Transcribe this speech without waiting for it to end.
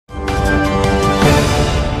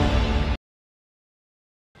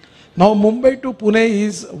Now Mumbai to Pune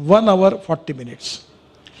is 1 hour 40 minutes.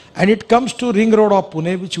 And it comes to ring road of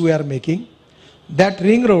Pune, which we are making. That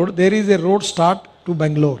ring road, there is a road start to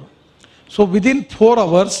Bangalore. So within 4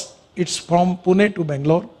 hours, it's from Pune to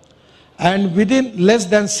Bangalore. And within less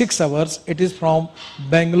than 6 hours, it is from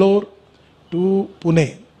Bangalore to Pune,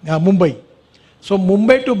 Mumbai. So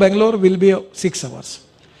Mumbai to Bangalore will be 6 hours.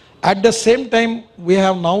 At the same time, we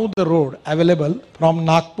have now the road available from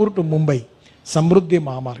Nagpur to Mumbai, Samruddhi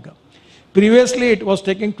Mahamarga. Previously, it was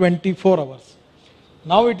taking 24 hours.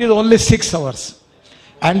 Now it is only 6 hours.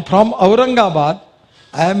 And from Aurangabad,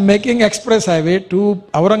 I am making express highway to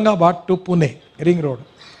Aurangabad to Pune, ring road.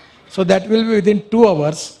 So that will be within 2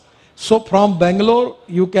 hours. So from Bangalore,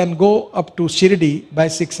 you can go up to Shirdi by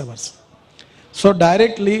 6 hours. So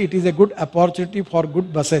directly, it is a good opportunity for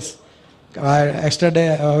good buses. Yesterday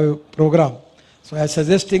program. So I am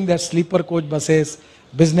suggesting that sleeper coach buses,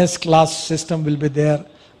 business class system will be there.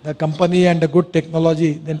 The company and the good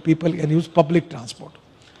technology, then people can use public transport.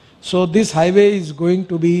 So this highway is going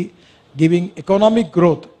to be giving economic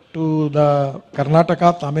growth to the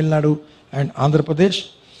Karnataka, Tamil Nadu and Andhra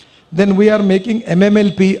Pradesh. Then we are making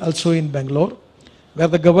MMLP also in Bangalore, where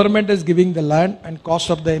the government is giving the land and cost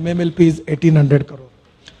of the MMLP is 1800 crore.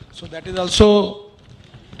 So that is also,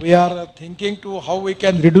 we are thinking to how we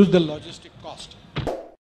can reduce the logistic cost.